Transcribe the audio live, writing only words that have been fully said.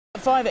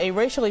A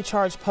racially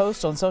charged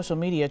post on social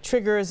media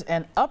triggers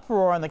an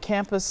uproar on the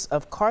campus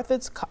of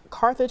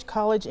Carthage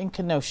College in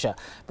Kenosha.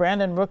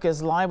 Brandon Rook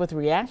is live with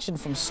reaction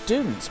from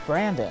students.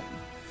 Brandon.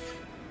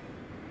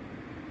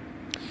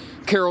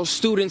 Carol,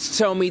 students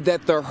tell me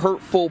that the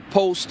hurtful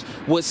post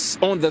was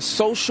on the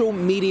social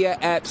media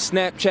app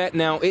Snapchat.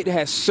 Now it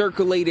has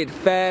circulated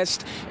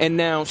fast, and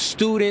now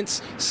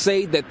students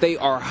say that they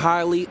are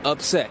highly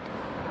upset.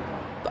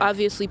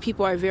 Obviously,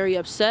 people are very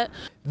upset.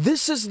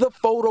 This is the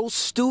photo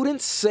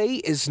students say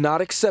is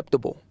not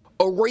acceptable.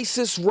 A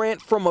racist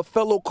rant from a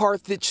fellow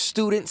Carthage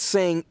student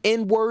saying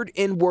N-word,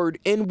 N-word,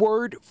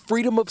 N-word.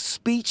 Freedom of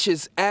speech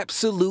is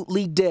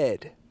absolutely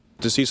dead.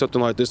 To see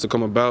something like this to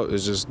come about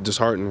is just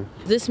disheartening.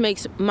 This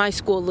makes my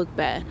school look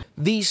bad.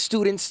 These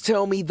students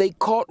tell me they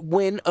caught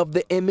wind of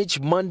the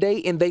image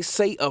Monday, and they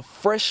say a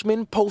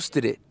freshman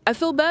posted it. I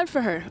feel bad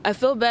for her. I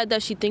feel bad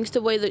that she thinks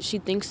the way that she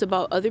thinks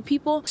about other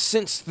people.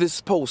 Since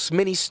this post,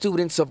 many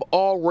students of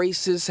all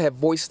races have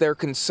voiced their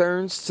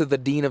concerns to the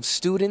dean of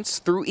students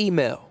through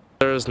email.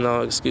 There is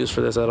no excuse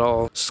for this at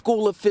all.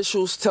 School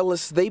officials tell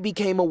us they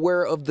became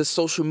aware of the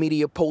social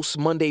media post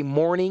Monday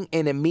morning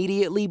and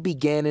immediately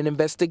began an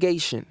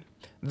investigation.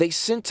 They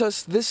sent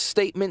us this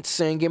statement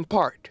saying in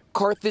part,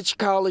 Carthage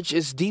College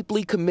is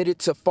deeply committed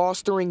to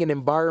fostering an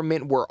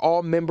environment where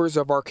all members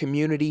of our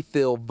community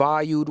feel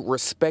valued,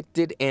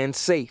 respected, and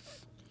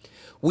safe.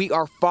 We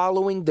are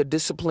following the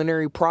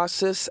disciplinary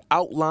process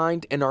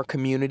outlined in our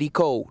community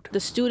code.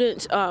 The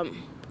students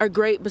are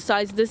great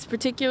besides this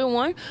particular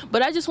one,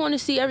 but I just want to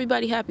see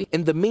everybody happy.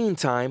 In the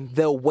meantime,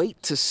 they'll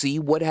wait to see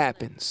what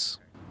happens.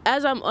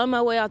 As I'm on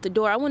my way out the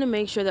door, I want to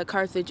make sure that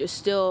Carthage is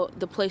still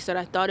the place that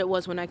I thought it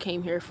was when I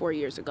came here 4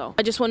 years ago.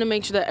 I just want to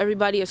make sure that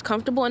everybody is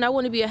comfortable, and I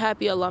want to be a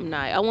happy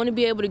alumni. I want to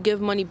be able to give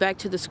money back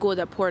to the school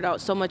that poured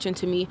out so much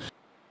into me.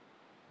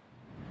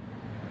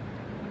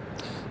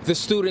 The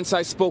students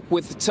I spoke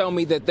with tell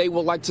me that they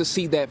would like to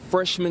see that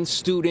freshman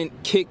student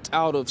kicked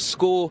out of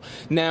school.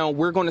 Now,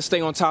 we're going to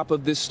stay on top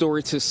of this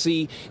story to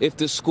see if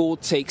the school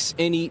takes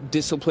any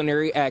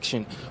disciplinary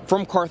action.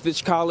 From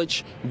Carthage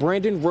College,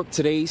 Brandon Rook,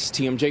 today's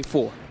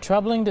TMJ4.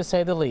 Troubling to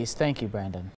say the least. Thank you, Brandon.